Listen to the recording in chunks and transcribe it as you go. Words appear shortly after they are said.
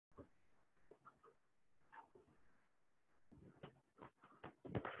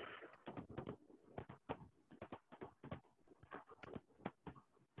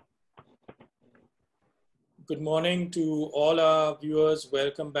Good morning to all our viewers.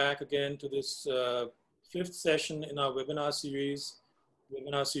 Welcome back again to this fifth session in our webinar series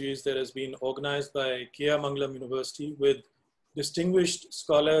that has been organized by K.R. Mangalam University with distinguished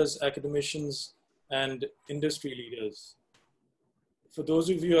scholars, academicians, and industry leaders. For those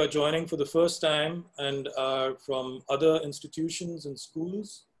of you who are joining for the first time and are from other institutions and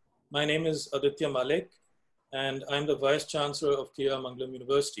schools, my name is Aditya Malik, and I'm the Vice Chancellor of K.R. Mangalam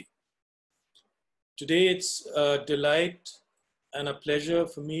University. Today, it's a delight and a pleasure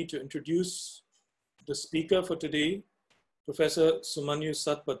for me to introduce the speaker for today, Professor Sumanyu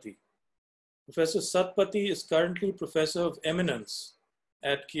Satpathy. Professor Satpathy is currently Professor of Eminence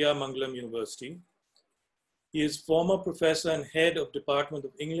at K.R. Mangalam University. He is former professor and head of Department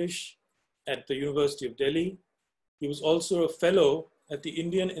of English at the University of Delhi. He was also a fellow at the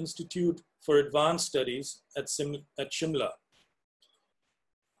Indian Institute for Advanced Studies at Shimla.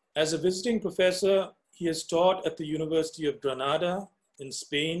 As a visiting professor, he has taught at the University of Granada in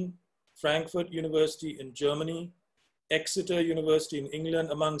Spain, Frankfurt University in Germany, Exeter University in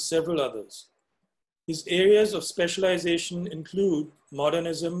England, among several others. His areas of specialization include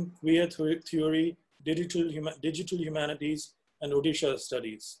modernism, queer theory, digital humanities, and Odisha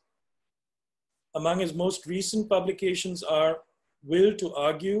studies. Among his most recent publications are Will to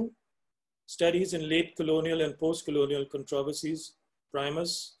Argue, Studies in Late Colonial and Post-Colonial Controversies,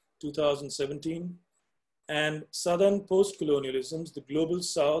 Primus, 2017, and Southern Post-Colonialisms, the Global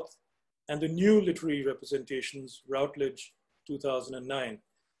South, and the New Literary Representations, Routledge, 2009.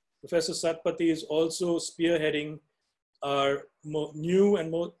 Professor Satpathy is also spearheading our new and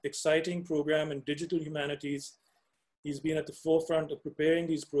more exciting program in digital humanities. He's been at the forefront of preparing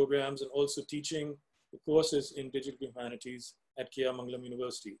these programs and also teaching the courses in digital humanities at K.R. Mangalam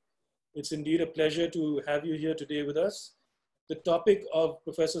University. It's indeed a pleasure to have you here today with us. The topic of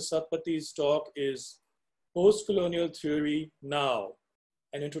Professor Satpathy's talk is Post-Colonial Theory Now,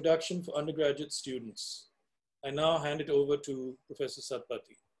 an introduction for undergraduate students. I now hand it over to Professor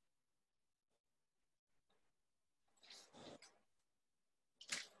Satpathy.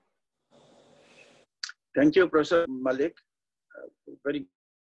 Thank you, Professor Malik. Very good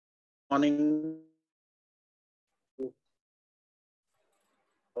morning.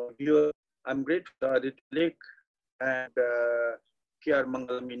 I'm grateful to Aditya Malik and K.R.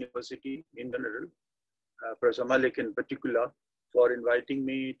 Mangalam University in general, Professor Malik in particular, for inviting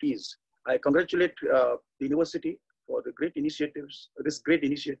me to this. I congratulate the university for the great initiatives, this great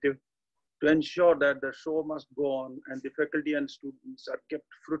initiative to ensure that the show must go on and the faculty and students are kept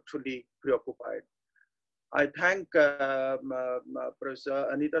fruitfully preoccupied. I thank Professor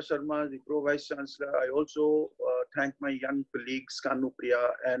Anita Sharma, the Pro Vice Chancellor. I also thank my young colleagues, Kanu Priya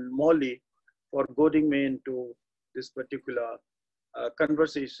and Molly, for goading me into this particular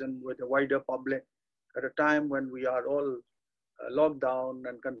conversation with a wider public at a time when we are all locked down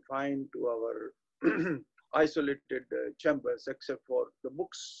and confined to our isolated chambers, except for the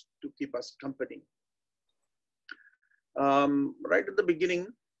books to keep us company. Right at the beginning,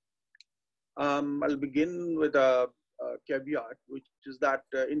 I'll begin with a caveat, which is that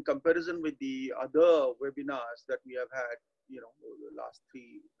in comparison with the other webinars that we have had, over the last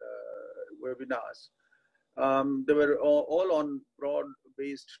three webinars, they were all on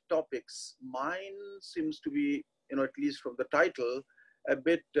broad-based topics. Mine seems to be, at least from the title, a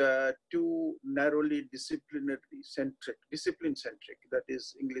bit too narrowly discipline-centric, that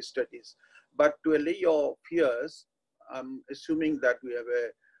is English studies. But to allay your fears, I'm assuming that we have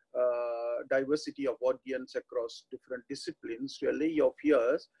a diversity of audience across different disciplines. To allay your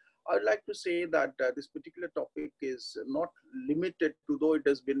fears, I'd like to say that this particular topic is not limited to, though it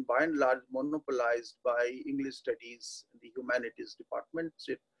has been by and large monopolized by English studies, the humanities departments.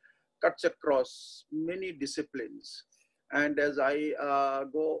 It cuts across many disciplines. And as I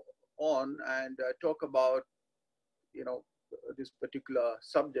go on and talk about, this particular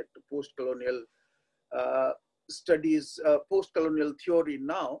subject, post-colonial studies, post-colonial theory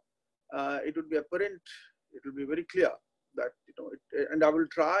now, it would be apparent, it will be very clear that, and I will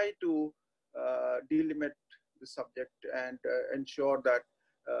try to delimit the subject and ensure that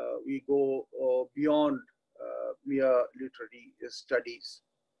we go beyond mere literary studies.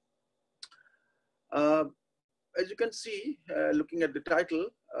 As you can see, looking at the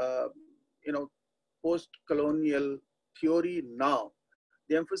title, post-colonial theory now.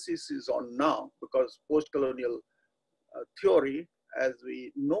 The emphasis is on now, because post-colonial theory, as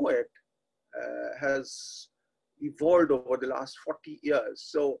we know it, has evolved over the last 40 years.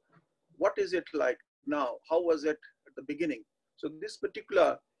 So what is it like now? How was it at the beginning? So this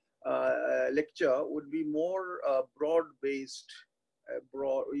particular lecture would be more broad-based,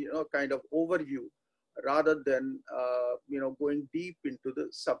 kind of overview rather than going deep into the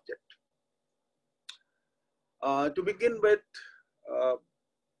subject. To begin with,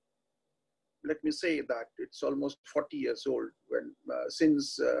 let me say that it's almost 40 years old when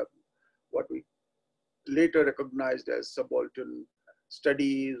since what we later recognized as subaltern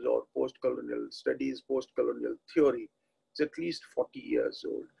studies or post-colonial studies, post-colonial theory. It's at least 40 years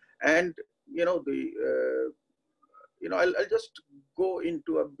old. And, I'll just go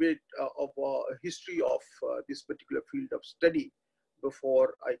into a bit of a history of this particular field of study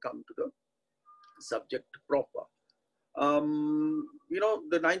before I come to the subject proper.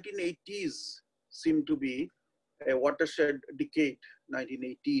 The 1980s seem to be a watershed decade,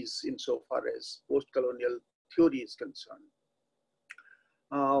 1980s, insofar as post-colonial theory is concerned.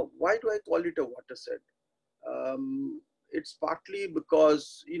 Why do I call it a watershed? It's partly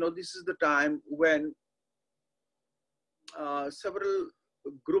because, this is the time when several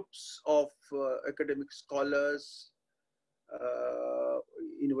groups of academic scholars,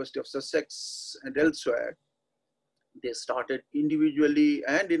 University of Sussex and elsewhere, they started individually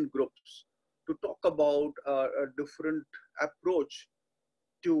and in groups to talk about a different approach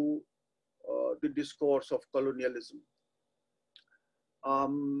to the discourse of colonialism.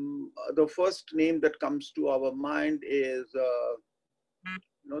 The first name that comes to our mind is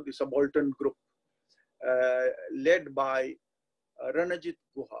the subaltern group led by Ranajit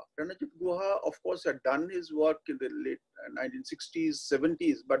Guha. Ranajit Guha, of course, had done his work in the late 1960s,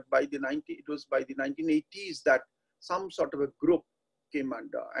 70s, but it was by the 1980s that some sort of a group came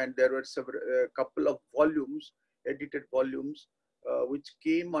under, and there were a couple of volumes, edited volumes, which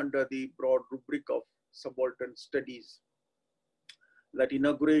came under the broad rubric of subaltern studies that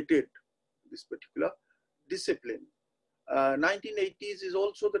inaugurated this particular discipline. 1980s is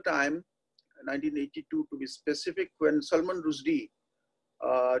also the time, 1982 to be specific, when Salman Rushdie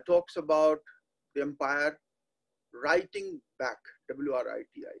talks about the empire writing back,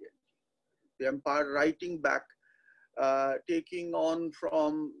 W-R-I-T-I-N-G, the empire writing back, taking on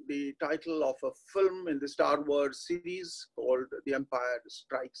from the title of a film in the Star Wars series called The Empire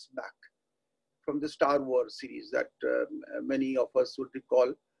Strikes Back, from the Star Wars series that many of us would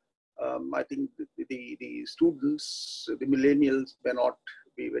recall. I think the students, the millennials, may not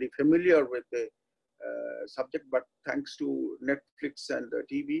be very familiar with the subject, but thanks to Netflix and the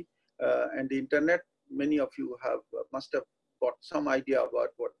TV and the internet, many of you must have got some idea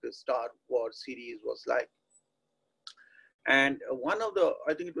about what the Star Wars series was like. And one of the,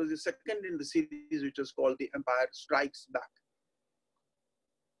 I think it was the second in the series, which was called The Empire Strikes Back.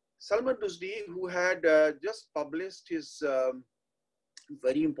 Salman Rushdie, who had just published his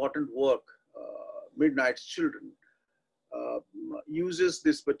very important work, Midnight's Children, uses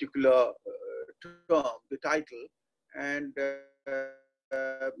this particular term, the title, and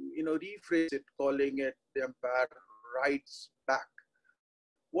rephrase it, calling it The Empire Writes Back.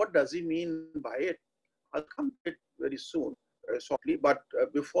 What does he mean by it? I'll come to it very soon, shortly. But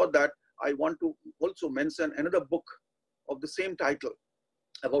before that, I want to also mention another book of the same title.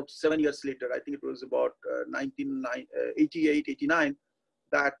 About 7 years later, I think it was about 1988, 89,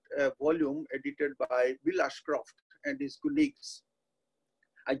 that volume edited by Will Ashcroft and his colleagues.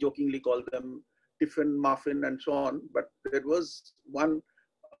 I jokingly call them Tiffin, Muffin, and so on, but there was one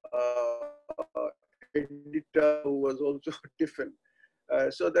editor who was also Tiffin.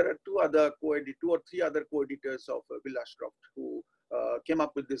 So there are two or three other co-editors of Will Ashcroft who came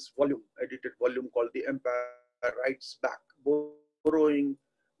up with this edited volume called The Empire Writes Back, borrowing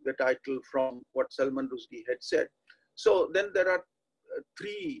the title from what Salman Rushdie had said. So then there are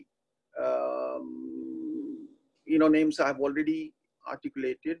three names I have already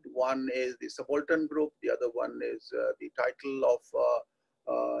articulated. One is the subaltern group. The other one is the title of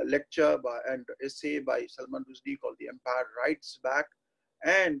lecture and essay by Salman Rushdie called The Empire Writes Back,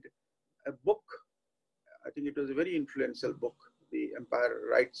 and a book, I think it was a very influential book, The Empire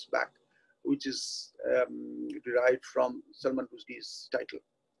Writes Back, which is derived from Salman Rushdie's title.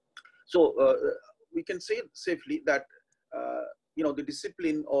 So we can say safely that the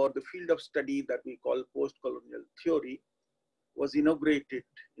discipline or the field of study that we call post-colonial theory was inaugurated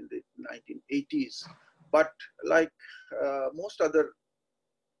in the 1980s. But like most other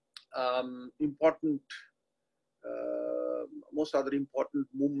important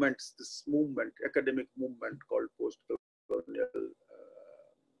movements, this movement, academic movement called post-colonial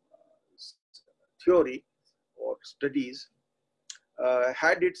theory or studies,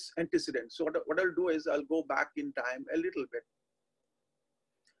 had its antecedents. So what I'll do is I'll go back in time a little bit.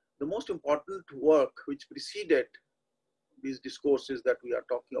 The most important work which preceded these discourses that we are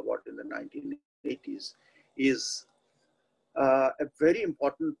talking about in the 1980s is a very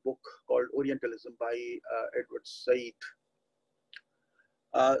important book called Orientalism by Edward Said.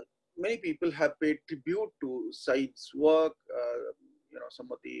 Many people have paid tribute to Said's work.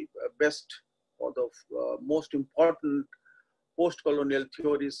 Some of the best or the most important post-colonial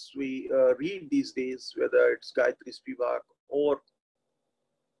theorists we read these days, whether it's Gayatri Spivak or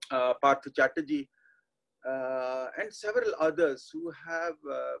Partha Chatterjee, and several others who have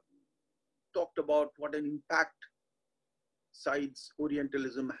talked about what an impact Said's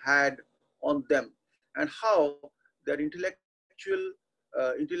Orientalism had on them and how their intellectual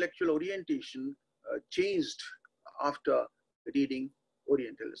orientation changed after reading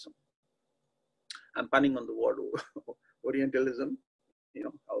Orientalism. I'm punning on the word Orientalism,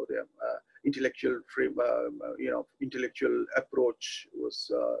 how their intellectual frame, intellectual approach was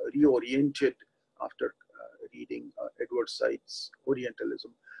reoriented after reading Edward Said's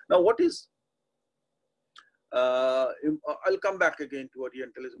Orientalism. Now, what is I'll come back again to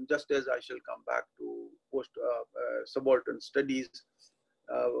Orientalism, just as I shall come back to subaltern studies.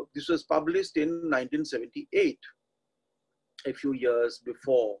 This was published in 1978, a few years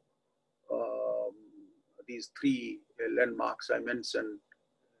before these three landmarks I mentioned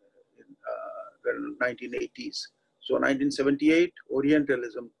in the 1980s. So 1978,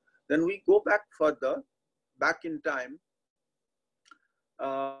 Orientalism. Then we go back further, back in time,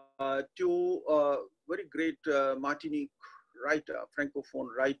 to a very great Martinique writer, Francophone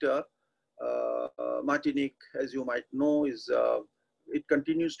writer. Martinique, as you might know, it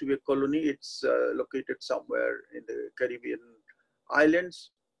continues to be a colony. It's located somewhere in the Caribbean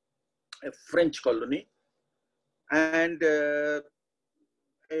islands, a French colony. And a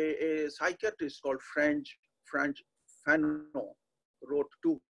psychiatrist called French Fanon wrote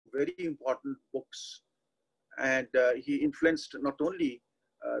two very important books. And he influenced not only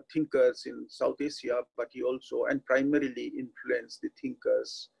thinkers in South Asia, but he also and primarily influenced the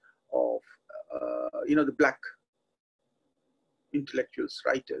thinkers of the Black intellectuals,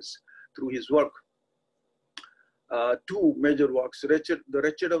 writers, through his work. Two major works: The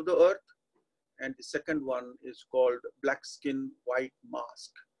Wretched of the Earth, and the second one is called Black Skin, White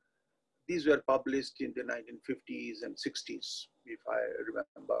Mask. These were published in the 1950s and 60s, if I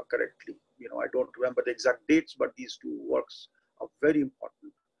remember correctly. I don't remember the exact dates, but these two works are very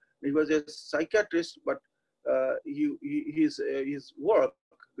important. He was a psychiatrist, but his work,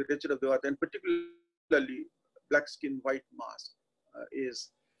 The Wretched of the Earth, and particularly Black Skin, White Mask,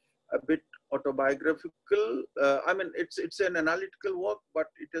 is a bit autobiographical. It's an analytical work, but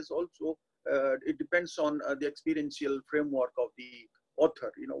it is also, it depends on the experiential framework of the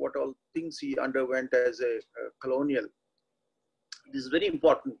author, what all things he underwent as a colonial. This is very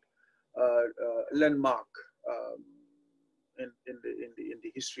important landmark in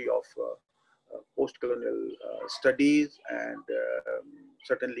the history of post-colonial studies and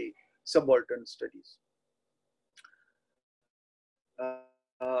certainly subaltern studies.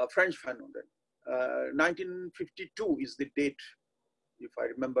 French Fanon then. 1952 is the date, if I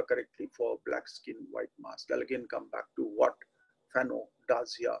remember correctly, for Black Skin, White Mask. I'll again come back to what Fanon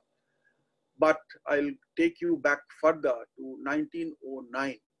does here. But I'll take you back further to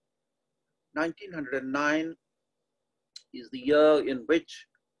 1909. 1909 is the year in which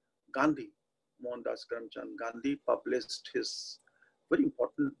Gandhi, Mohandas Karamchand Gandhi, published his very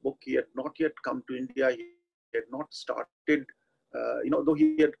important book. He had not yet come to India. He had not started, though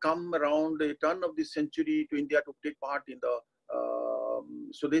he had come around the turn of the century to India to take part in the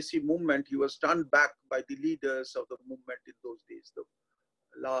Swadeshi movement. He was turned back by the leaders of the movement in those days, the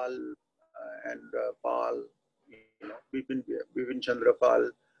Lal and Pal, Bipin Chandra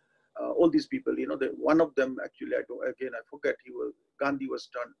Pal, all these people. One of them actually, I forget. Gandhi was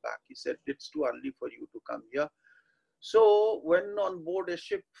turned back. He said, "It's too early for you to come here." So when on board a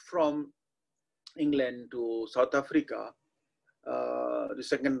ship from England to South Africa, the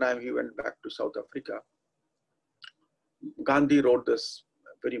second time he went back to South Africa, Gandhi wrote this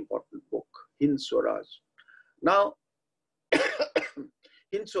very important book, Hind Swaraj. Now,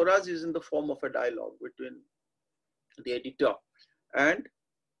 Hind Swaraj is in the form of a dialogue between the editor and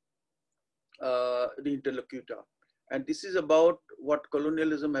the interlocutor. And this is about what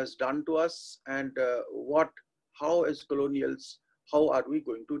colonialism has done to us and how as colonials, how are we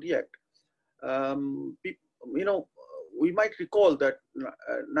going to react? We might recall that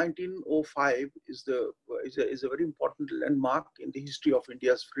 1905 is a very important landmark in the history of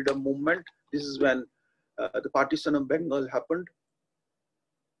India's freedom movement. This is when the partition of Bengal happened,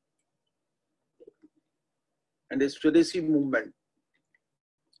 and the Swadeshi movement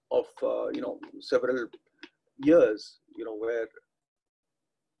of several years, where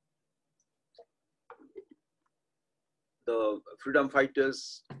the freedom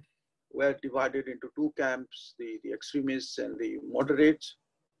fighters were divided into two camps, the extremists and the moderates.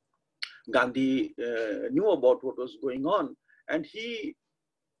 Gandhi knew about what was going on, and he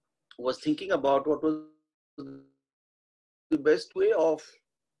was thinking about what was the best way of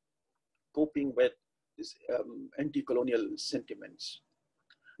coping with these anti-colonial sentiments.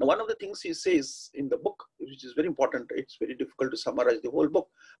 Now, one of the things he says in the book, which is very important, it's very difficult to summarize the whole book,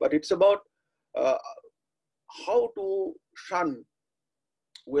 but it's about how to shun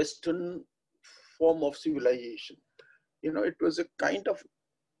Western form of civilization. You know, it was a kind of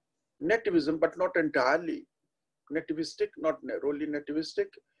nativism, but not entirely nativistic, not narrowly nativistic.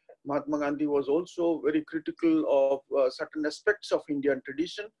 Mahatma Gandhi was also very critical of certain aspects of Indian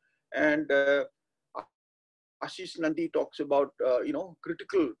tradition, and Ashish Nandi talks about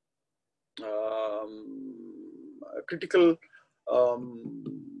critical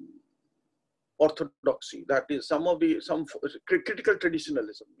orthodoxy, that is some critical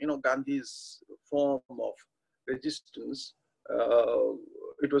traditionalism. You know, Gandhi's form of resistance,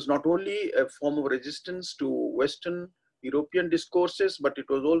 it was not only a form of resistance to Western European discourses, but it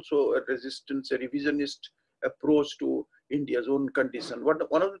was also a resistance, a revisionist approach to India's own condition. One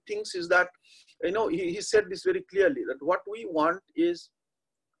of the things is that, you know, he said this very clearly, that what we want is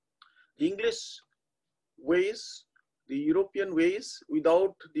the English ways, the European ways,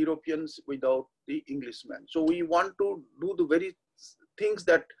 without the Europeans, without the Englishmen. So we want to do the very things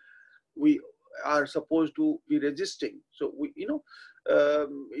that we are supposed to be resisting. So we, you know,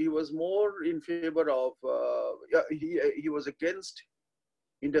 he was more in favor of, he was against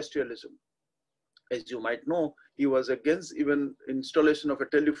industrialism. As you might know, he was against even installation of a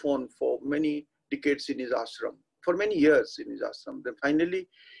telephone for many decades in his ashram, for many years in his ashram. Then finally,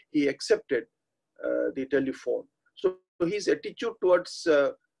 he accepted the telephone. So his attitude towards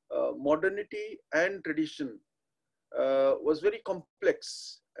modernity and tradition was very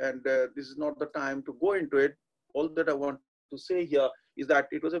complex, and this is not the time to go into it. All that I want to say here is that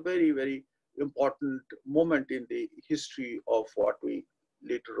it was a very, very important moment in the history of what we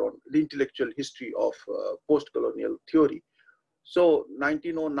later on, the intellectual history of post-colonial theory. So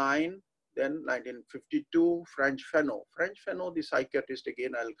 1909, then 1952, French Fanon. French Fanon, the psychiatrist,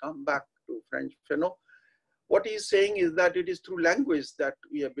 again, I'll come back to French Fanon. What he's saying is that it is through language that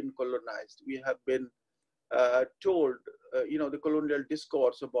we have been colonized. We have been told, you know, the colonial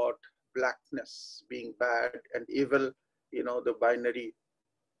discourse about blackness being bad and evil, you know, the binary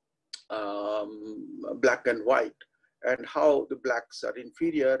black and white, and how the blacks are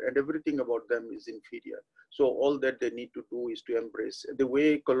inferior and everything about them is inferior. So all that they need to do is to embrace. The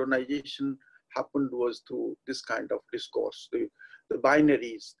way colonization happened was through this kind of discourse, the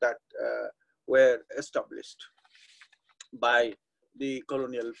binaries that were established by the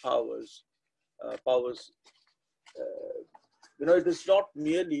colonial powers. You know, it is not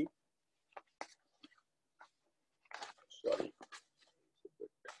merely, sorry.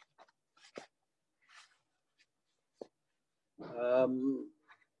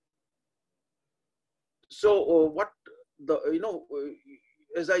 What the, you know,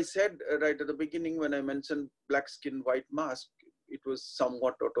 as I said right at the beginning when I mentioned Black Skin, White Mask, it was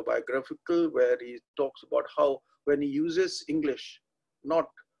somewhat autobiographical, where he talks about how when he uses English, not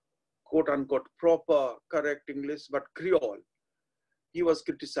quote unquote proper, correct English, but Creole, he was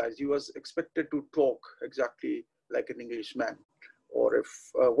criticized. He was expected to talk exactly like an Englishman or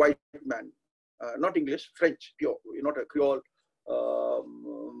a white man, not English, French, pure, not a Creole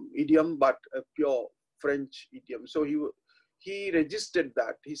idiom, but a pure French idiom. So he registered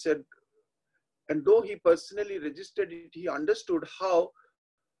that. He said, and though he personally registered it, he understood how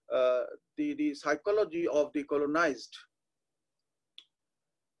the psychology of the colonized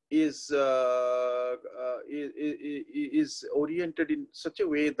is oriented in such a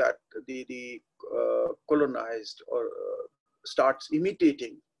way that the colonized or starts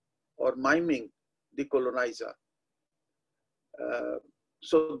imitating or miming the colonizer.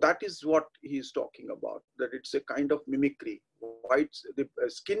 So that is what he is talking about, that it's a kind of mimicry. The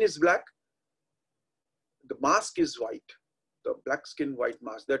skin is black, the mask is white, the black skin, white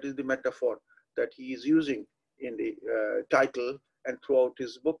mask. That is the metaphor that he is using in the title, and throughout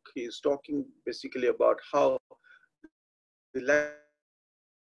his book, he is talking basically about how the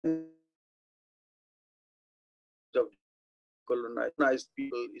language of colonized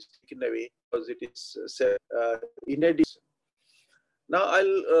people is taken away because it is said in addition. Now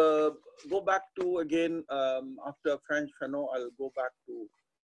I'll go back to, again, after French Fanon, I'll go back to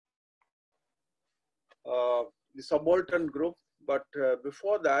the subaltern group. But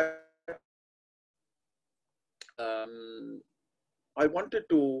before that, I wanted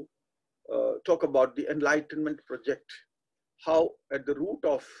to talk about the Enlightenment project how at the root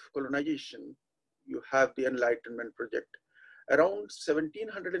of colonization, you have the Enlightenment project. Around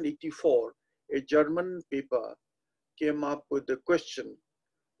 1784, a German paper came up with the question,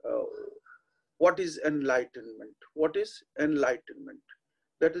 what is enlightenment? What is enlightenment?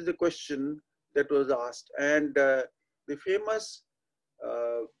 That is the question that was asked. And the famous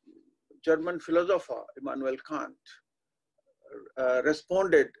German philosopher, Immanuel Kant,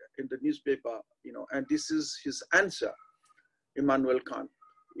 responded in the newspaper, and this is his answer, Immanuel Kant.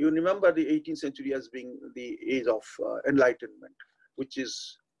 You remember the 18th century as being the age of enlightenment, which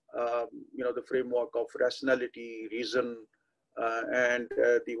is, the framework of rationality, reason, and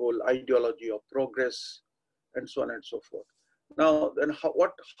the whole ideology of progress, and so on and so forth. Now, then how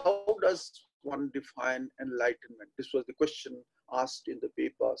does one define enlightenment? This was the question asked in the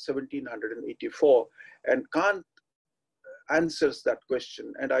paper 1784, and Kant answers that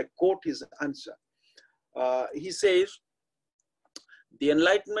question, and I quote his answer. He says, the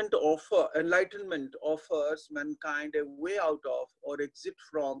enlightenment offers mankind a way out of or exit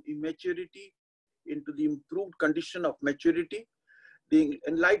from immaturity into the improved condition of maturity. The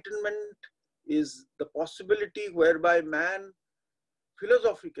enlightenment is the possibility whereby man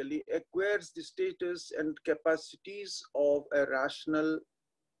philosophically acquires the status and capacities of a rational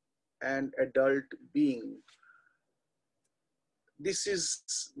and adult being. This is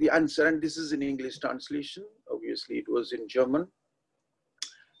the answer, and this is in English translation. Obviously, it was in German.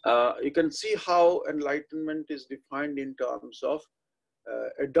 You can see how enlightenment is defined in terms of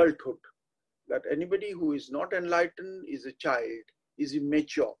adulthood. That anybody who is not enlightened is a child, is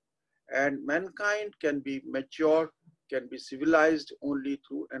immature. And mankind can be mature, can be civilized only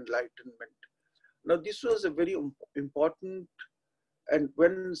through enlightenment. Now, this was a very important, and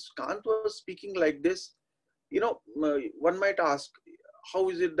when Kant was speaking like this, one might ask, how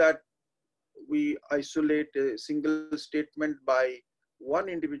is it that we isolate a single statement by one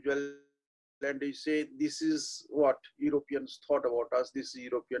individual and they say, this is what Europeans thought about us, this is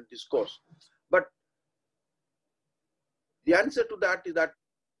European discourse. But the answer to that is that,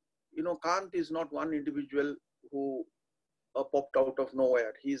 Kant is not one individual who popped out of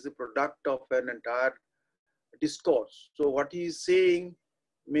nowhere. He is the product of an entire discourse. So what he is saying,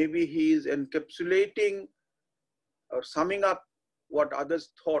 maybe he is encapsulating or summing up what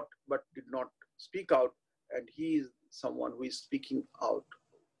others thought but did not speak out, and he is someone who is speaking out,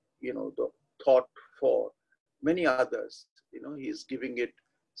 the thought for many others. He is giving it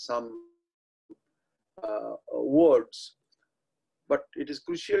some words. But it is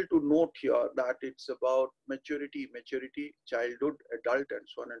crucial to note here that it's about maturity, childhood, adult, and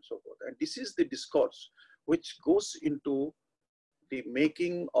so on and so forth. And this is the discourse which goes into the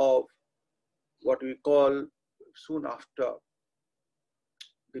making of what we call soon after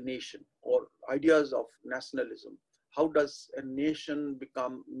the nation, or ideas of nationalism. How does a nation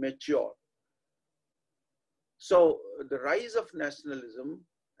become mature? So the rise of nationalism,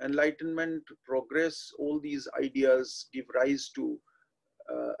 enlightenment, progress, all these ideas give rise to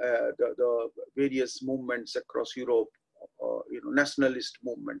the various movements across Europe, nationalist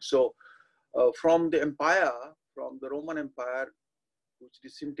movements. So from the empire, from the Roman Empire, which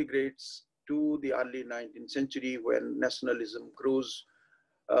disintegrates, to the early 19th century when nationalism grows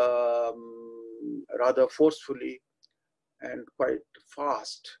rather forcefully and quite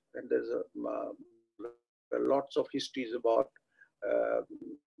fast. And there's lots of histories about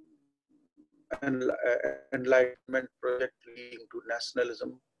enlightenment project leading to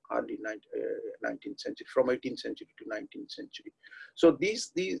nationalism, early 19th century, from 18th century to 19th century. So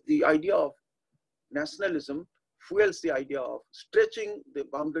the idea of nationalism fuels the idea of stretching the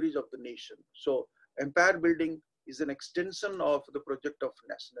boundaries of the nation. So empire building is an extension of the project of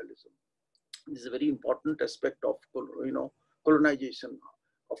nationalism. This is a very important aspect of colonization.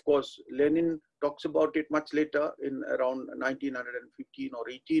 Of course, Lenin talks about it much later in around 1915 or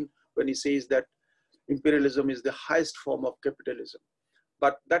 18, when he says that imperialism is the highest form of capitalism.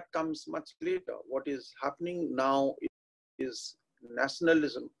 But that comes much later. What is happening now is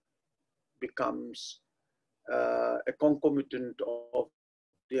nationalism becomes a concomitant of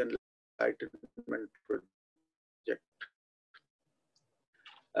the Enlightenment project.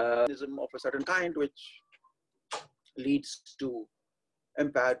 Of a certain kind, which leads to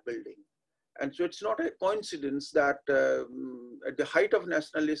empire building. And so it's not a coincidence that at the height of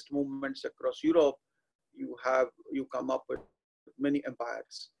nationalist movements across Europe, you come up with many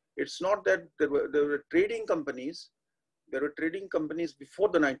empires. It's not that there were trading companies. There were trading companies before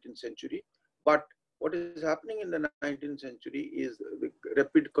the 19th century, but what is happening in the 19th century is the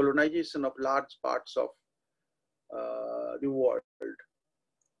rapid colonization of large parts of the world,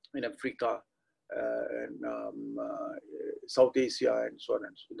 in Africa, and South Asia and so on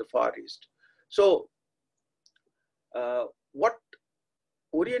and so, the Far East. So what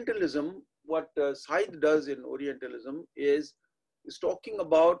Orientalism, what Said does in Orientalism is talking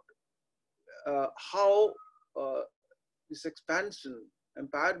about how this expansion,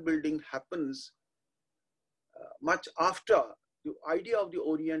 empire building happens much after the idea of the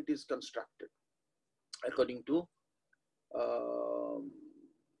Orient is constructed, according to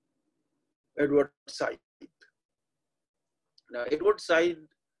Edward Said. Now, Edward Said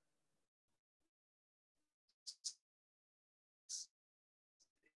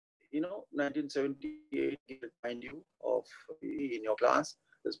you know, 1978, remind you of in your class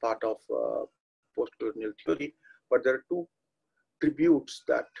as part of postcolonial theory, but there are two tributes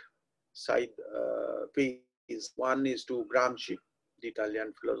that Said pays. One is to Gramsci, the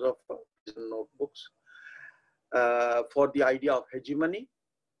Italian philosopher, his notebooks, for the idea of hegemony,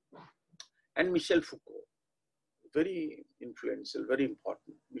 and Michel Foucault, very influential, very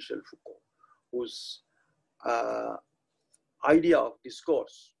important, Michel Foucault, whose idea of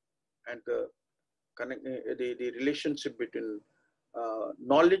discourse and the relationship between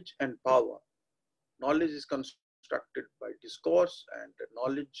knowledge and power. Knowledge is constructed by discourse, and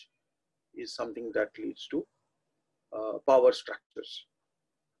knowledge is something that leads to power structures.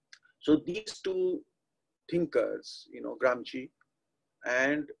 So these two thinkers, you know, Gramsci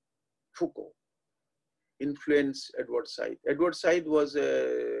and Foucault, influenced Edward Said. Edward Said was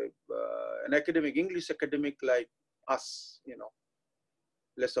an academic, English academic like us, you know,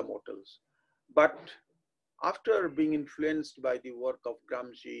 lesser mortals. But after being influenced by the work of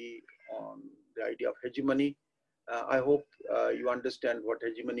Gramsci on the idea of hegemony, I hope you understand what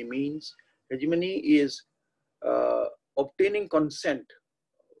hegemony means. Hegemony is obtaining consent,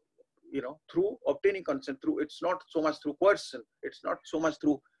 you know, through obtaining consent through, it's not so much through coercion, it's not so much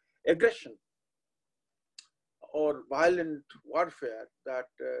through aggression or violent warfare that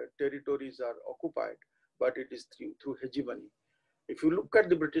territories are occupied, but it is through hegemony. If you look at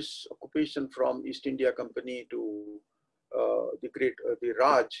the British occupation from East India Company to the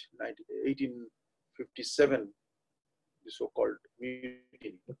Raj, 1857, the so-called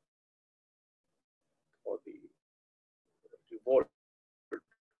mutiny or the revolt,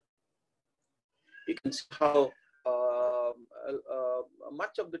 you can see how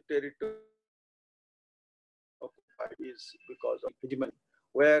much of the territory occupied is because of hegemony,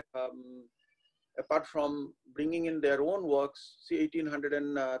 where apart from bringing in their own works, see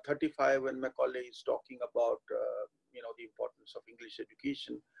 1835 when Macaulay is talking about you know, the importance of English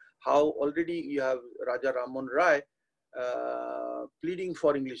education, how already you have Raja Rammohn Rai pleading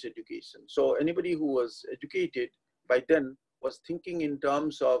for English education. So anybody who was educated by then was thinking in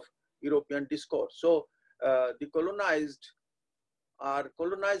terms of European discourse. So the colonized are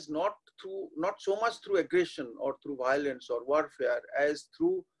colonized not so much through aggression or through violence or warfare as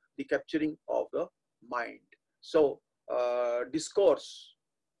through the capturing of the mind. So discourse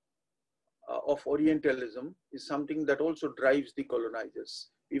of Orientalism is something that also drives the colonizers.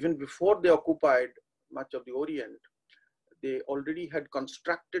 Even before they occupied much of the Orient, they already had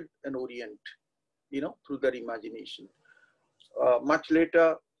constructed an Orient, you know, through their imagination. Much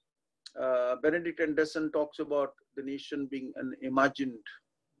later, Benedict Anderson talks about the nation being an imagined,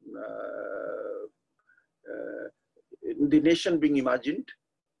 the nation being imagined,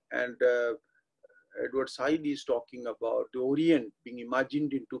 and Edward Said is talking about the Orient being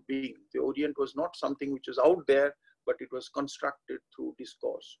imagined into being. The Orient was not something which was out there, but it was constructed through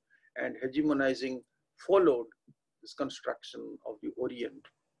discourse, and hegemonizing followed this construction of the Orient.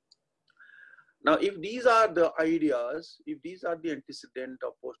 Now, if these are the ideas, if these are the antecedents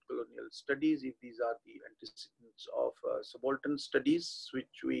of post-colonial studies, if these are the antecedents of subaltern studies,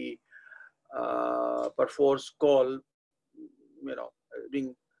 which we perforce call, you know,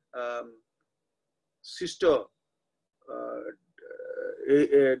 being sister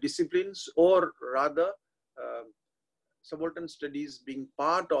disciplines, or rather subaltern studies being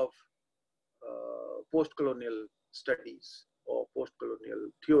part of post-colonial studies or post-colonial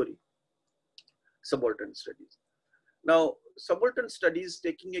theory, subaltern studies. Now, subaltern studies,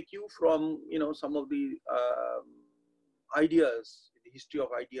 taking a cue from, you know, some of the ideas, the history of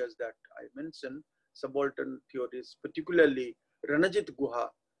ideas that I mentioned, subaltern theories, particularly Ranajit Guha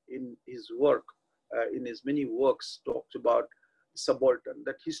in his work, in his many works, talks about subaltern,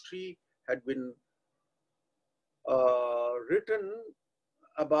 that history had been written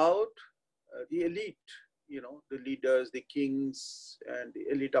about the elite, you know, the leaders, the kings, and the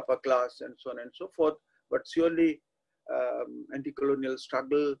elite upper class, and so on and so forth. But surely anti-colonial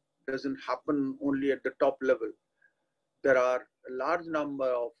struggle doesn't happen only at the top level. There are a large number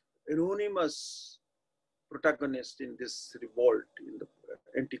of anonymous protagonists in this revolt, in the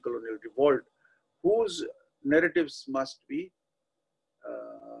anti-colonial revolt, whose narratives must be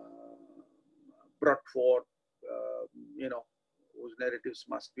brought forth, whose narratives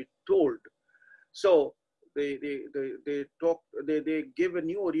must be told. So they give a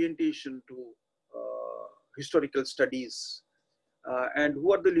new orientation to historical studies. And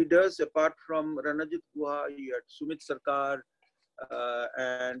who are the leaders apart from Ranajit Guha? You had Sumit Sarkar,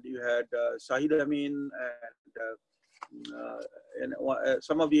 and you had Shahid Amin, and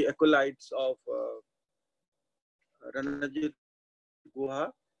some of the acolytes of Ranajit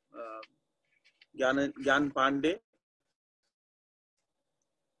Guha, Gyan Pandey,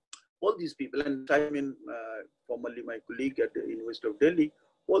 all these people, and Shahid Amin, formerly my colleague at the University of Delhi,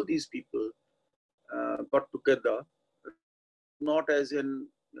 all these people got together, not as in,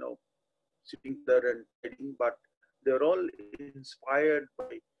 sitting there and trading, but they're all inspired by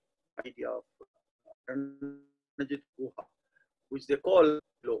the idea of Ranajit Guha, which they call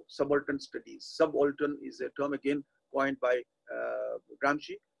subaltern studies. Subaltern is a term again coined by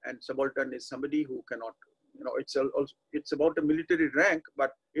Gramsci, and subaltern is somebody who cannot, it's about a military rank,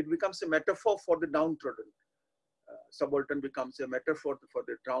 but it becomes a metaphor for the downtrodden. Subaltern becomes a metaphor for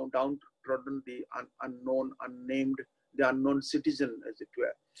the downtrodden, the unknown, unnamed, the unknown citizen, as it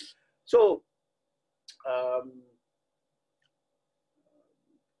were. So,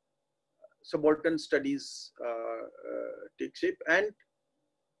 subaltern studies take shape, and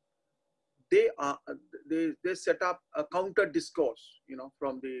they set up a counter discourse,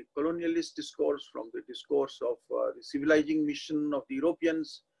 from the colonialist discourse, from the discourse of the civilizing mission of the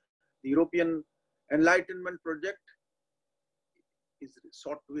Europeans. The European Enlightenment project is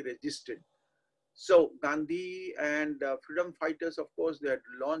sought to be resisted. So Gandhi and freedom fighters, of course, they had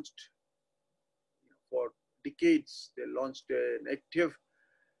launched, for decades, they launched an active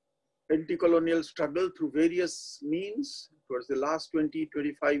anti-colonial struggle through various means. It was the last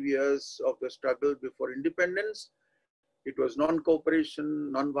 20-25 years of the struggle before independence. It was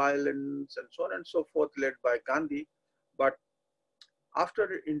non-cooperation, non-violence, and so on and so forth, led by Gandhi. But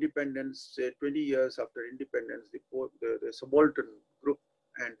after independence, say 20 years after independence, the subaltern group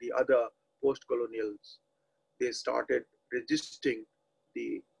and the other post-colonials, they started resisting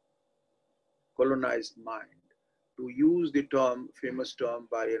the colonized mind. To use the term, famous term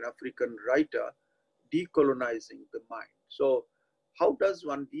by an African writer, decolonizing the mind. So how does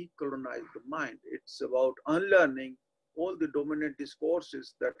one decolonize the mind? It's about unlearning all the dominant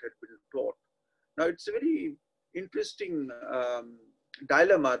discourses that had been taught. Now, it's a very interesting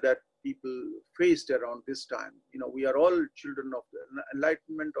dilemma that people faced around this time. We are all children of the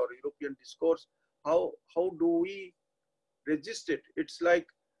Enlightenment or European discourse. How do we resist it? It's like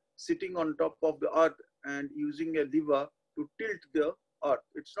sitting on top of the earth and using a lever to tilt the earth.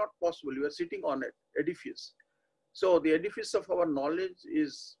 It's not possible. You are sitting on an edifice. So the edifice of our knowledge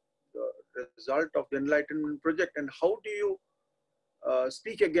is the result of the Enlightenment project. And how do you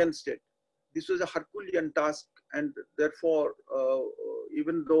speak against it? This was a Herculean task, and therefore,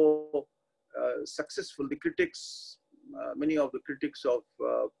 even though successful, the critics, many of the critics of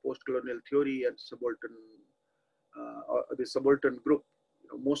post-colonial theory and subaltern, the subaltern group,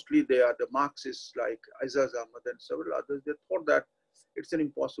 mostly they are the Marxists like Aizaz Ahmad and several others. They thought that it's an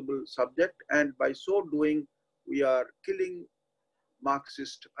impossible subject, and by so doing, we are killing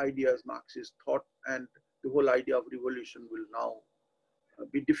Marxist ideas, Marxist thought, and the whole idea of revolution will now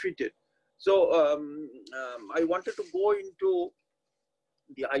be defeated. So I wanted to go into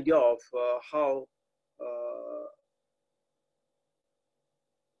the idea of how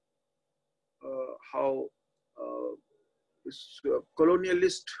this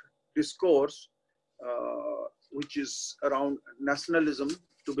colonialist discourse, which is around nationalism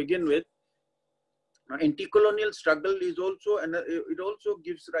to begin with, anti-colonial struggle is also, it also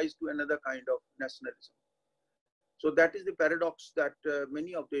gives rise to another kind of nationalism. So that is the paradox that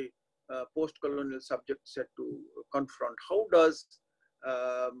many of the post-colonial subjects had to confront. How does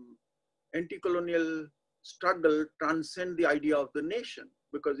anti-colonial struggle transcend the idea of the nation?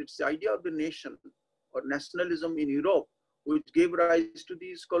 Because it's the idea of the nation or nationalism in Europe which gave rise to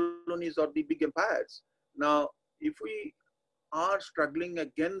these colonies or the big empires. Now, if we are struggling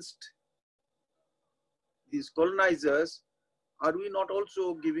against these colonizers, are we not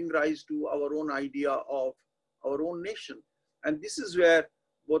also giving rise to our own idea of our own nation? And this is where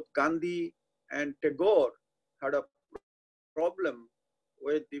both Gandhi and Tagore had a problem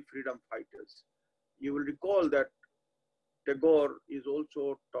with the freedom fighters. You will recall that Tagore is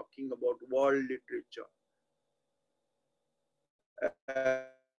also talking about world literature.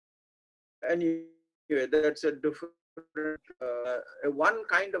 Anyway, that's a different, one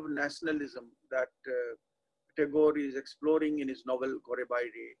kind of nationalism that Tagore is exploring in his novel Gore by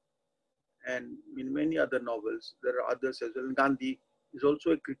Day, and in many other novels. There are others as well. Gandhi is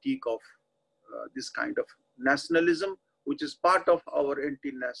also a critique of this kind of nationalism, which is part of our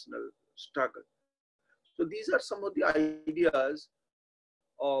anti-national struggle. So these are some of the ideas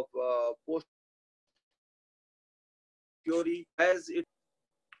of post-colonial theory as it.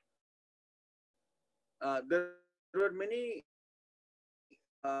 There were many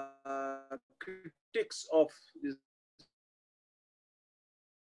critics of this.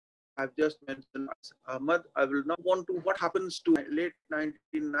 I've just mentioned Ahmad. I will now go on to what happens to late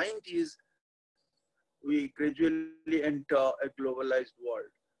 1990s. We gradually enter a globalized world.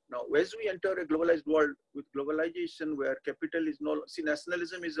 Now, as we enter a globalized world with globalization, where capital is no, see,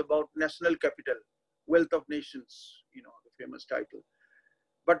 nationalism is about national capital, wealth of nations, you know, the famous title.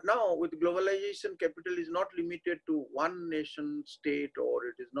 But now with globalization, capital is not limited to one nation state, or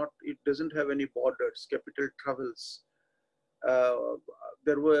it doesn't have any borders. Capital travels.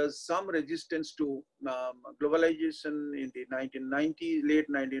 There was some resistance to globalization in the 1990s, late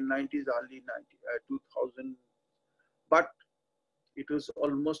 1990s, early 2000, but it was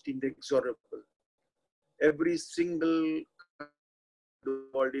almost inexorable. Every single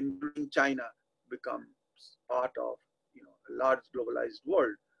world, including China, becomes part of, you know, a large globalized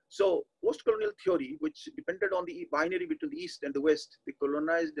world. So post-colonial theory, which depended on the binary between the East and the West, the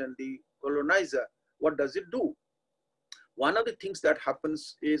colonized and the colonizer, what does it do? One of the things that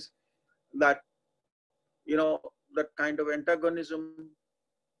happens is that, you know, that kind of antagonism,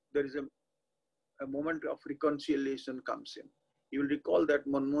 there is a moment of reconciliation comes in. You will recall that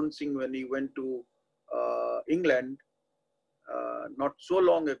Manmohan Singh, when he went to England, not so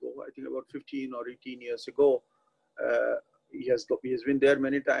long ago, I think about 15 or 18 years ago, he has been there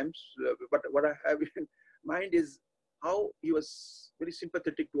many times. But what I have in mind is how he was very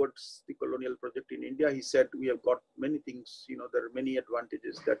sympathetic towards the colonial project in India. He said, we have got many things, you know, there are many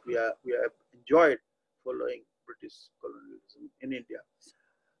advantages that we have enjoyed following British colonialism in India.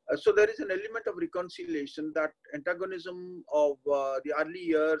 So there is an element of reconciliation. That antagonism of the early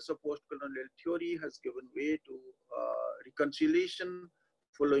years of post-colonial theory has given way to reconciliation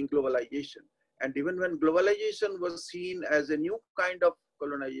following globalization. And even when globalization was seen as a new kind of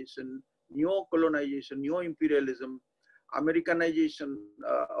colonization, neo-colonization, neo-imperialism, Americanization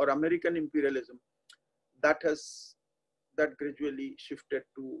or American imperialism, that gradually shifted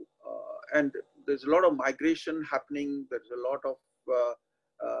to, and there's a lot of migration happening. There's a lot of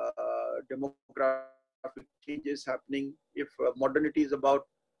demographic changes happening. If modernity is about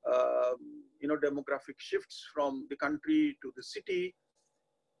you know, demographic shifts from the country to the city,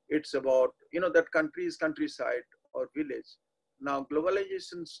 it's about, you know, that country is countryside or village. Now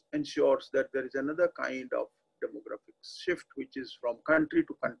globalization ensures that there is another kind of demographic shift, which is from country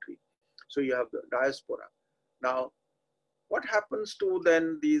to country. So you have the diaspora. Now what happens to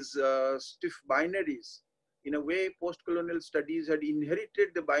then these stiff binaries? In a way, post-colonial studies had inherited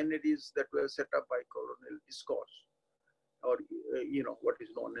the binaries that were set up by colonial discourse, or you know, what is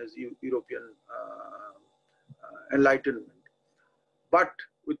known as European enlightenment. But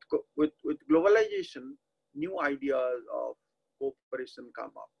with globalization, new ideas of cooperation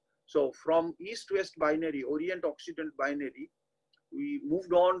come up. So from East-West binary, Orient-Occident binary, we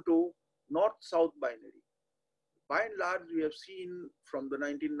moved on to North-South binary. By and large, we have seen from the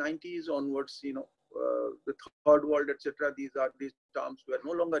 1990s onwards, you know, the third world, etc. These terms were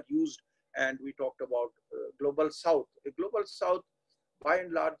no longer used, and we talked about global South. A global South, by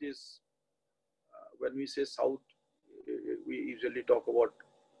and large, is when we say South, we usually talk about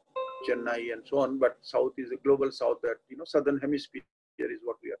Chennai and so on, but South is a global South, that, you know, Southern Hemisphere is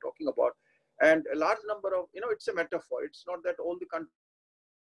what we are talking about. And a large number of, you know, it's a metaphor. It's not that all the countries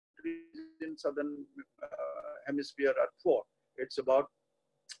in Southern Hemisphere are poor. It's about,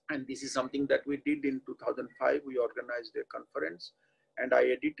 and this is something that we did in 2005. We organized a conference, and I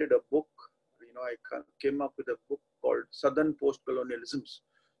edited a book. You know, I came up with a book called Southern Postcolonialisms.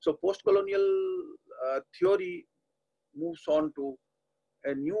 So post-colonial theory moves on to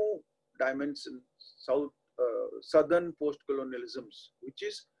a new dimension, Southern post-colonialisms, which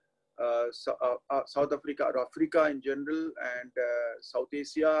is South Africa, or Africa in general, and South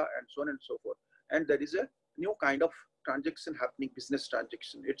Asia, and so on and so forth. And there is a new kind of transaction happening, business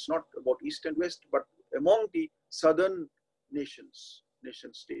transaction. It's not about East and West, but among the Southern nation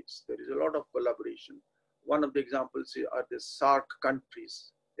states, there is a lot of collaboration. One of the examples are the SAARC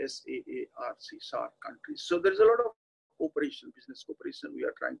countries, SAARC, SAARC countries. So there is a lot of cooperation, business cooperation. We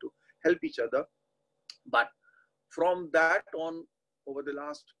are trying to help each other. But from that on, over the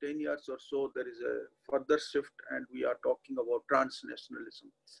last 10 years or so, there is a further shift, and we are talking about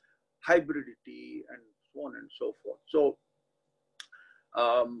transnationalism, hybridity, and so on and so forth. So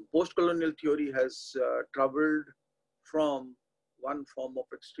post-colonial theory has traveled from one form of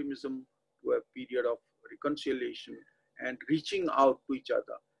extremism to a period of reconciliation and reaching out to each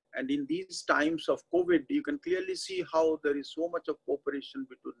other. And in these times of COVID, you can clearly see how there is so much of cooperation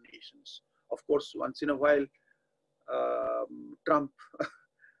between nations. Of course, once in a while, Trump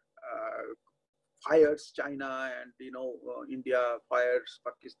fires China, and India fires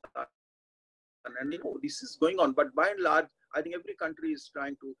Pakistan, and this is going on. But by and large, I think every country is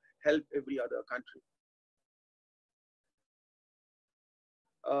trying to help every other country.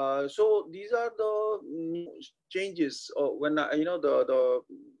 So these are the new changes. When the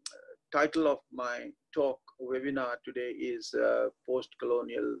title of my talk webinar today is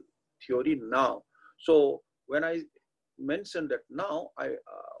post-colonial theory now. So when I mentioned that now, I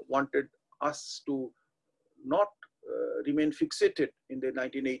wanted us to not remain fixated in the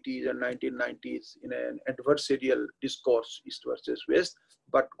 1980s and 1990s in an adversarial discourse, East versus West,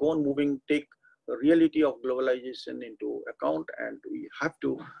 but go on moving, take the reality of globalization into account, and we have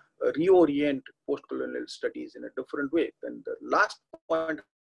to reorient post-colonial studies in a different way. And the last point I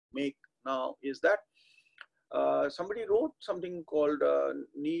make now is that somebody wrote something called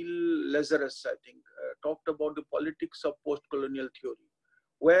Neil Lazarus, I think, talked about the politics of post-colonial theory,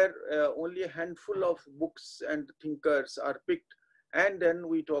 where only a handful of books and thinkers are picked. And then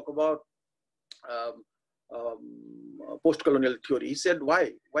we talk about post-colonial theory. He said,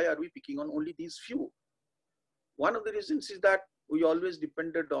 why are we picking on only these few? One of the reasons is that we always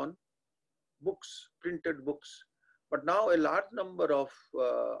depended on books, printed books. But now a large number of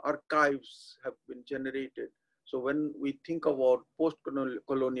archives have been generated. So when we think about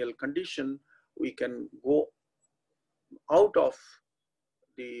post-colonial condition, we can go out of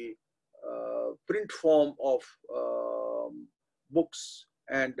the print form of books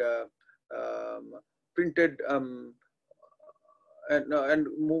and printed and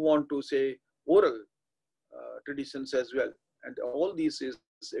move on to, say, oral traditions as well. And all this is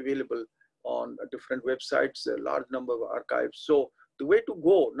available on different websites, a large number of archives. So the way to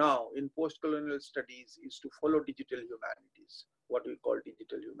go now in post-colonial studies is to follow digital humanities, what we call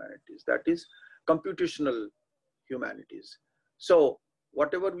digital humanities, that is computational humanities. So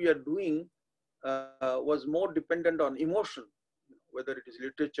whatever we are doing was more dependent on emotion, whether it is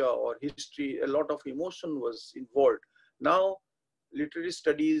literature or history, a lot of emotion was involved. Now, literary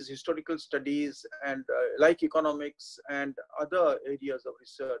studies, historical studies, and like economics and other areas of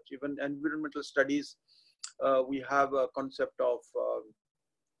research, even environmental studies, we have a concept of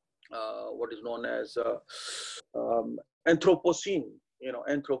what is known as Anthropocene.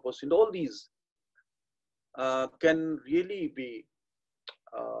 Anthropocene. All these can really be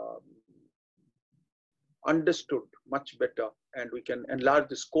understood much better, and we can enlarge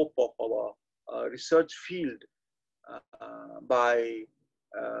the scope of our research field by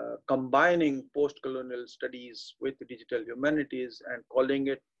combining post-colonial studies with digital humanities and calling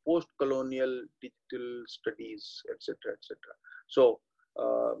it post-colonial digital studies, etc., etc. So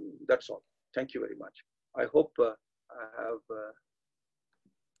that's all. Thank you very much. I hope I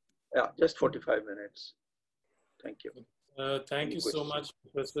have just 45 minutes. Thank you. Thank you so much,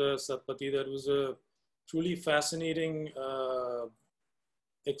 Professor Satpathy. That was a truly fascinating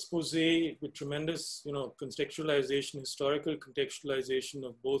expose with tremendous, contextualization, historical contextualization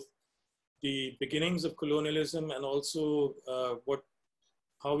of both the beginnings of colonialism and also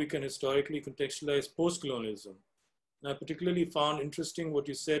how we can historically contextualize post-colonialism. And I particularly found interesting what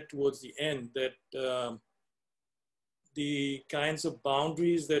you said towards the end, that the kinds of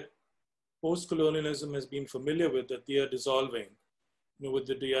boundaries that post-colonialism has been familiar with, that they are dissolving, with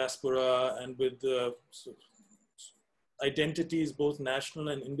the diaspora and with the identities, both national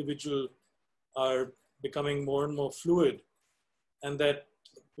and individual, are becoming more and more fluid, and that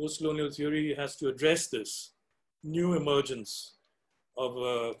post-colonial theory has to address this new emergence of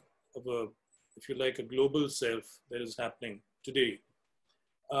a, if you like, a global self that is happening today.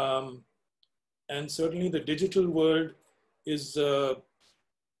 And certainly the digital world is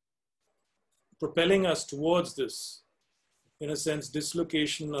propelling us towards this, in a sense,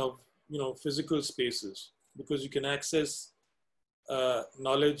 dislocation of, physical spaces, because you can access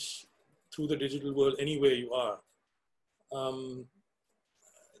knowledge through the digital world anywhere you are.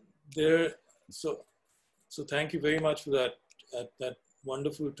 So thank you very much for that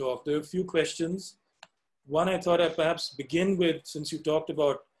wonderful talk. There are a few questions. One I thought I'd perhaps begin with, since you talked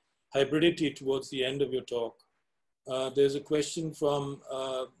about hybridity towards the end of your talk. There's a question from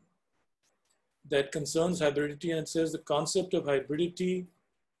that concerns hybridity, and it says the concept of hybridity,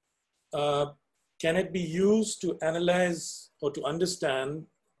 can it be used to analyze or to understand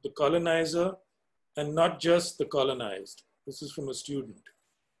the colonizer and not just the colonized? This is from a student.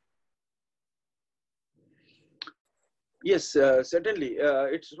 Yes, certainly.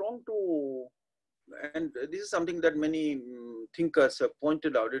 It's wrong to, and this is something that many thinkers have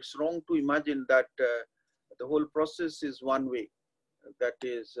pointed out. It's wrong to imagine that the whole process is one way. That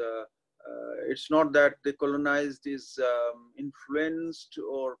is, it's not that the colonized is influenced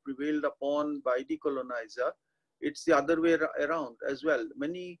or prevailed upon by the colonizer. It's the other way around as well.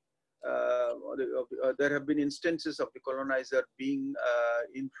 Many, there have been instances of the colonizer being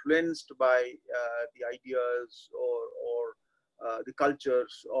influenced by the ideas or the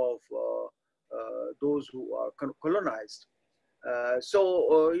cultures of those who are colonized.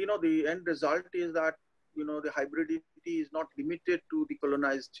 You know, the end result is that, you know, the hybridity is not limited to the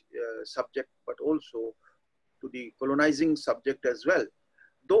colonized subject, but also to the colonizing subject as well.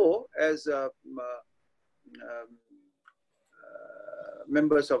 Though, as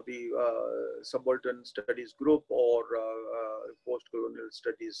members of the subaltern studies group or post-colonial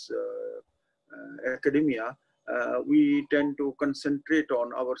studies academia, we tend to concentrate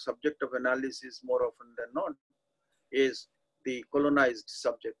on our subject of analysis more often than not is the colonized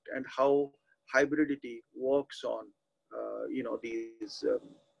subject and how hybridity works on, you know, these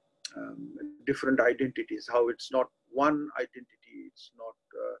different identities, how it's not one identity, it's not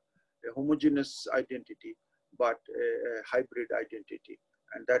a homogeneous identity, but a hybrid identity.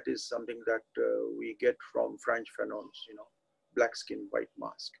 And that is something that we get from French Fanon's, you know, black skin, white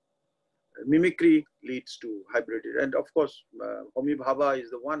mask. Mimicry leads to hybridity. And of course, Homi Bhabha is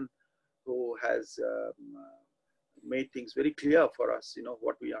the one who has made things very clear for us, you know,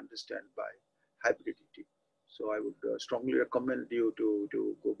 what we understand by hybridity. So I would strongly recommend you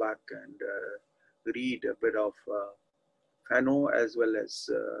to go back and read a bit of Fanon as well as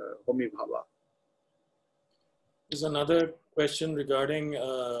Homi Bhabha. There's another question regarding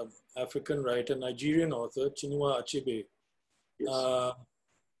African writer, Nigerian author, Chinua Achebe. Yes.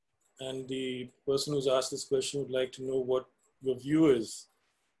 And the person who's asked this question would like to know what your view is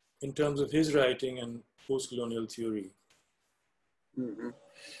in terms of his writing and post-colonial theory. Mm-hmm.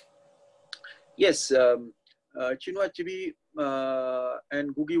 Yes, Chinua Achebe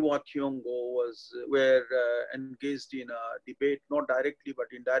and Ngugi wa Thiong'o were engaged in a debate, not directly but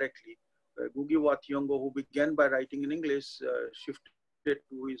indirectly. Ngugi wa Thiong'o, who began by writing in English, shifted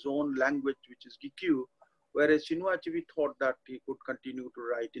to his own language, which is Gikyu, whereas Chinua Achebe thought that he could continue to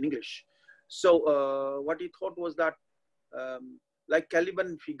write in English. So what he thought was that, like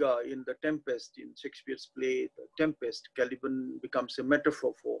Caliban figure in The Tempest, in Shakespeare's play, The Tempest, Caliban becomes a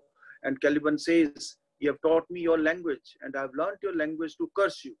metaphor for. And Caliban says, "You have taught me your language, and I have learned your language to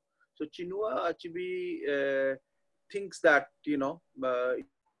curse you." So Chinua Achebe thinks that, you know,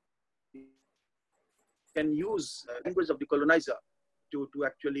 can use language of the colonizer to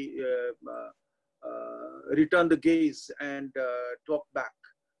actually return the gaze and talk back.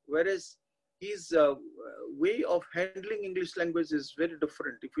 Whereas his way of handling English language is very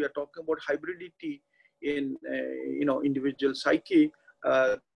different. If we are talking about hybridity in, you know, individual psyche,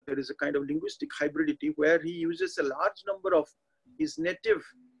 there is a kind of linguistic hybridity where he uses a large number of his native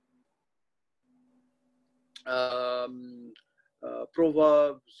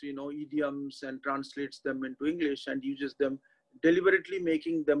proverbs, you know, idioms, and translates them into English and uses them, deliberately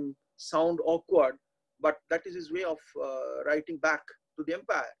making them sound awkward. But that is his way of writing back to the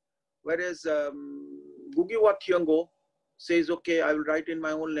empire. Whereas Ngugi wa Thiong'o says, "Okay, I will write in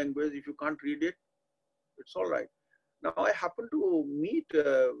my own language. If you can't read it, it's all right." Now, I happened to meet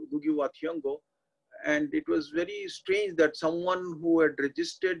Ngugi wa Thiong'o, and it was very strange that someone who had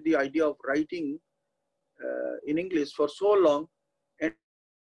registered the idea of writing in English for so long and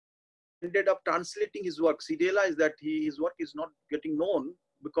ended up translating his works. He realized that his work is not getting known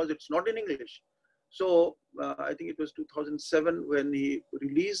because it's not in English. So I think it was 2007 when he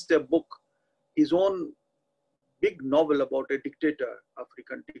released a book, his own big novel about a dictator,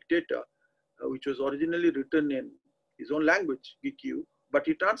 African dictator, which was originally written in his own language, Gikyu, but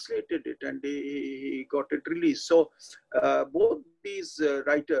he translated it and he got it released. So both these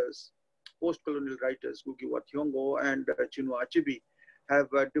writers, post-colonial writers, Ngugi wa Thiong'o and Chinua Achebe,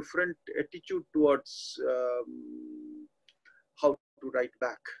 have a different attitude towards how to write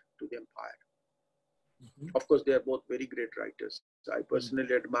back to the empire. Mm-hmm. Of course, they are both very great writers. I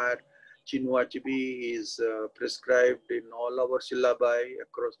personally admire Chinua Achebe. He is prescribed in all our syllabi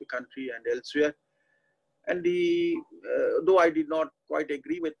across the country and elsewhere. And though I did not quite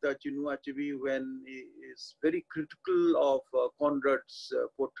agree with Chinua Achebe when he is very critical of Conrad's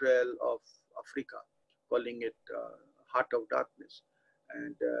portrayal of Africa, calling it Heart of Darkness.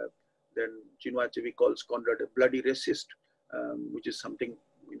 And then Chinua Achebe calls Conrad a bloody racist, which is something,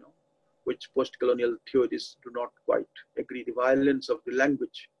 you know, which post-colonial theorists do not quite agree, the violence of the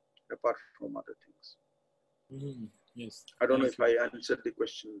language, apart from other things. Yes. I don't know if I answered the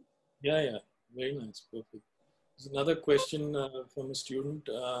question. Yeah, very nice, perfect. There's another question from a student.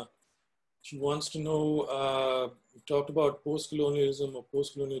 She wants to know, we talked about post-colonialism or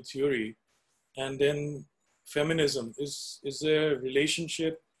post-colonial theory, and then feminism. Is there a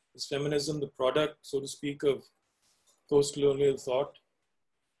relationship? Is feminism the product, so to speak, of post-colonial thought?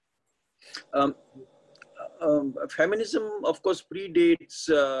 Feminism, of course, predates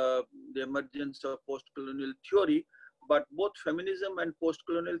the emergence of post-colonial theory, but both feminism and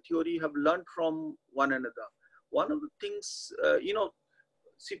post-colonial theory have learned from one another. One of the things,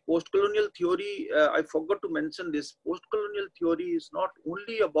 see, post-colonial theory, I forgot to mention this, post-colonial theory is not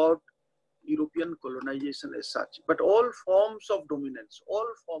only about European colonization as such, but all forms of dominance, all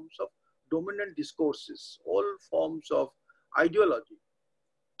forms of dominant discourses, all forms of ideology,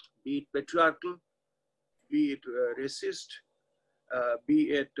 be it patriarchal, be it racist,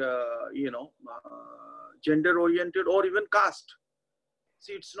 be it, gender-oriented, or even caste.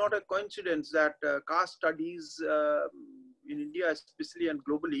 See, it's not a coincidence that caste studies in India especially and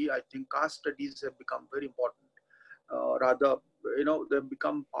globally, I think caste studies have become very important. Rather, they've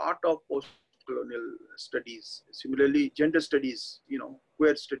become part of post-colonial studies. Similarly, gender studies,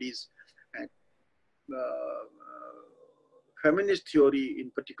 queer studies, and feminist theory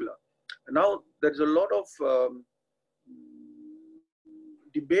in particular. Now, there's a lot of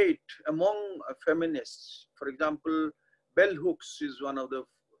debate among feminists. For example, Bell Hooks is one of the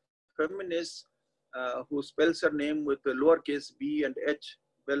feminists who spells her name with the lowercase b and h,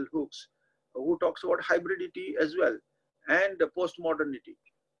 Bell Hooks, who talks about hybridity as well and postmodernity.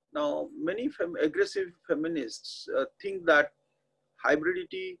 Now, many aggressive feminists think that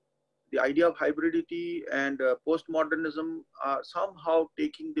hybridity, the idea of hybridity and postmodernism are somehow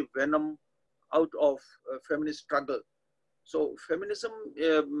taking the venom out of feminist struggle. So feminism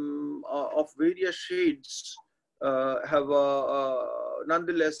of various shades have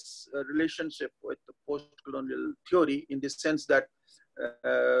nonetheless a relationship with the post-colonial theory in the sense that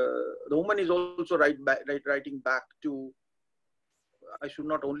the woman is also writing back to, I should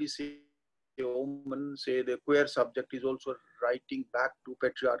not only say a woman, say the queer subject is also writing back to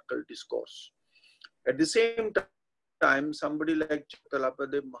patriarchal discourse. At the same time, somebody like Chandra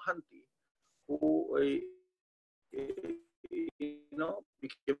Mahanti, who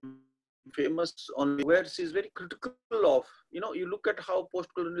became famous on where she's very critical of, you look at how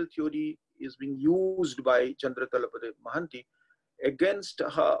post-colonial theory is being used by Chandra Mahanti against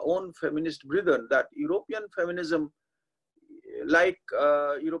her own feminist brethren, that European feminism, like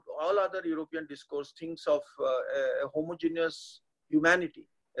all other European discourse, thinks of a homogeneous humanity,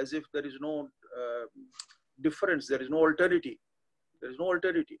 as if there is no difference, there is no alterity. There is no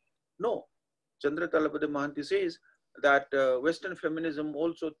alterity. No. Chandra Mahanti says that Western feminism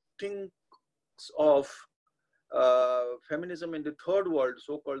also thinks of feminism in the third world,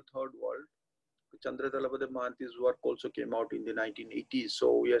 so-called third world. Chandra Mahanti's work also came out in the 1980s.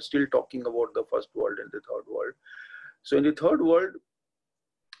 So we are still talking about the first world and the third world. So in the third world,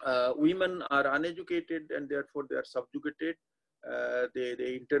 women are uneducated and therefore they are subjugated.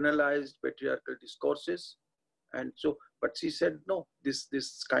 They internalized patriarchal discourses. And so, but she said, no, this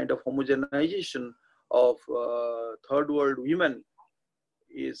kind of homogenization of third world women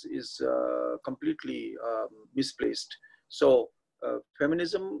is completely misplaced. So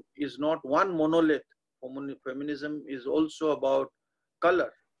feminism is not one monolith. Feminism is also about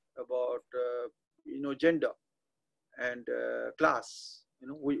color, about gender and class,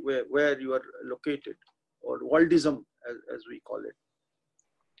 where you are located, or worldism as we call it.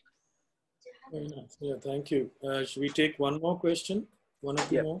 Very nice. Yeah, thank you. Should we take one more question? One or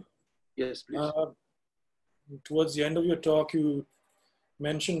two more? Yes, please. Towards the end of your talk, you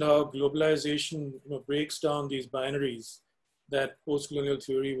mentioned how globalization breaks down these binaries that post-colonial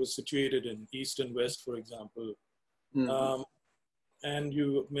theory was situated in, East and West, for example. Mm-hmm. And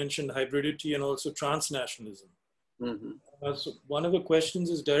you mentioned hybridity and also transnationalism. Mm-hmm. So one of the questions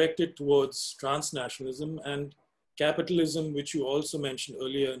is directed towards transnationalism and capitalism, which you also mentioned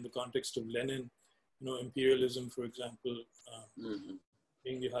earlier in the context of Lenin, imperialism, for example,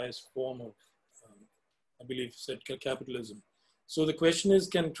 being the highest form of, I believe, said capitalism. So the question is,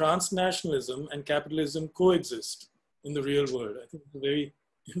 can transnationalism and capitalism coexist in the real world? I think it's a very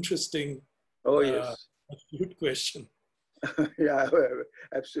interesting, good question. Yeah,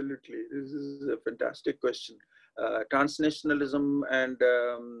 absolutely. This is a fantastic question. Transnationalism and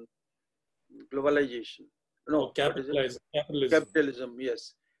globalization. No, capitalism,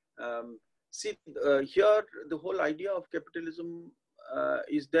 yes. See, here the whole idea of capitalism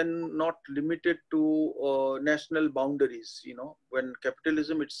is then not limited to national boundaries. You know, when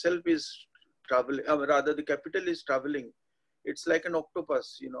capitalism itself is traveling, rather the capital is traveling, it's like an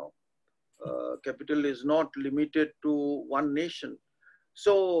octopus. You know, capital is not limited to one nation.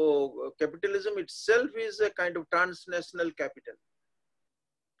 So capitalism itself is a kind of transnational capital.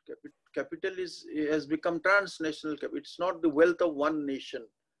 Capital has become transnational. It's not the wealth of one nation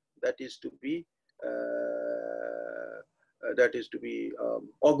that is to be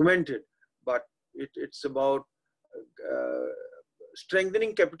augmented, but it's about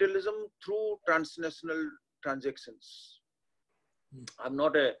strengthening capitalism through transnational transactions. I'm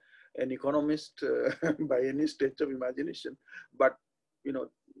not an economist by any stretch of imagination, but you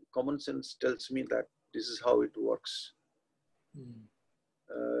know, common sense tells me that this is how it works.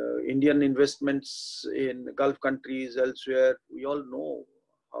 Indian investments in Gulf countries, elsewhere, we all know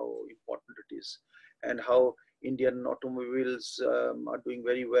how important it is, and how Indian automobiles are doing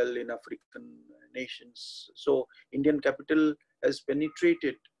very well in African nations. So Indian capital has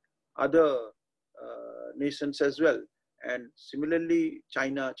penetrated other nations as well. And similarly,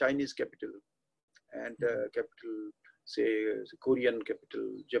 Chinese capital, and capital, say Korean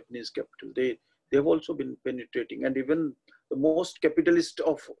capital, Japanese capital, they've also been penetrating. And even the most capitalist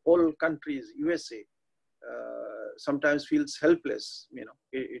of all countries, USA, sometimes feels helpless. You know,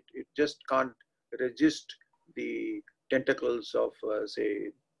 it just can't resist the tentacles of,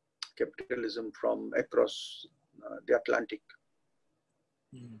 say, capitalism from across the Atlantic.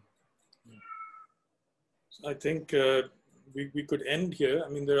 So I think we could end here. I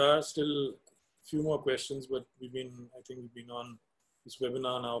mean, there are still a few more questions, but I think we've been on this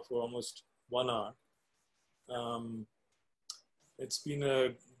webinar now for almost 1 hour. It's been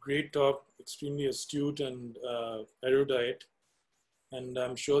a great talk, extremely astute and erudite. And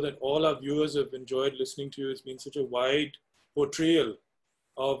I'm sure that all our viewers have enjoyed listening to you. It's been such a wide portrayal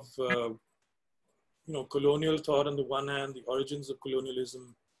of colonial thought on the one hand, the origins of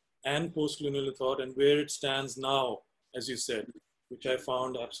colonialism, and post-colonial thought, and where it stands now, as you said, which I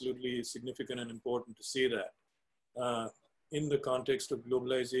found absolutely significant and important to say that in the context of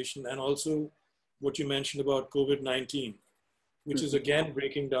globalization, and also what you mentioned about COVID-19, which is again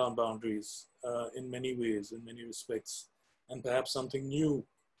breaking down boundaries in many ways, in many respects, and perhaps something new,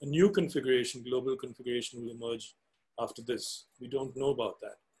 a new configuration, global configuration will emerge after this. We don't know about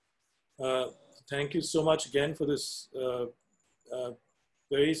that. Thank you so much again for this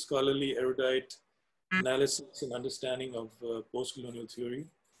very scholarly, erudite analysis and understanding of post-colonial theory.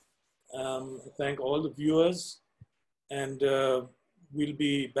 Thank all the viewers, and we'll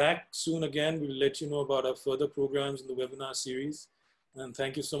be back soon again. We'll let you know about our further programs in the webinar series. And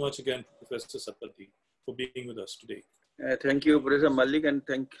thank you so much again, Professor Satpathy, for being with us today. Thank you, Professor Malik, and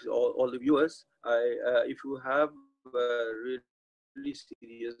thank all the viewers. If you have really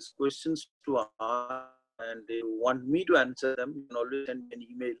serious questions to ask and they want me to answer them, you can always send me an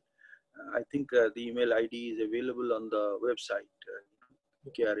email. I think the email ID is available on the website.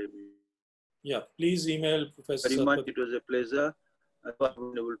 Yeah, please email Professor Very much. It was a pleasure. I was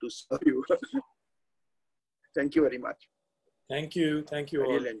able to serve you. Thank you very much. Thank you. Thank you I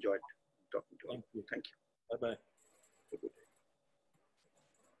all. really enjoyed talking to you. Thank you. Thank you.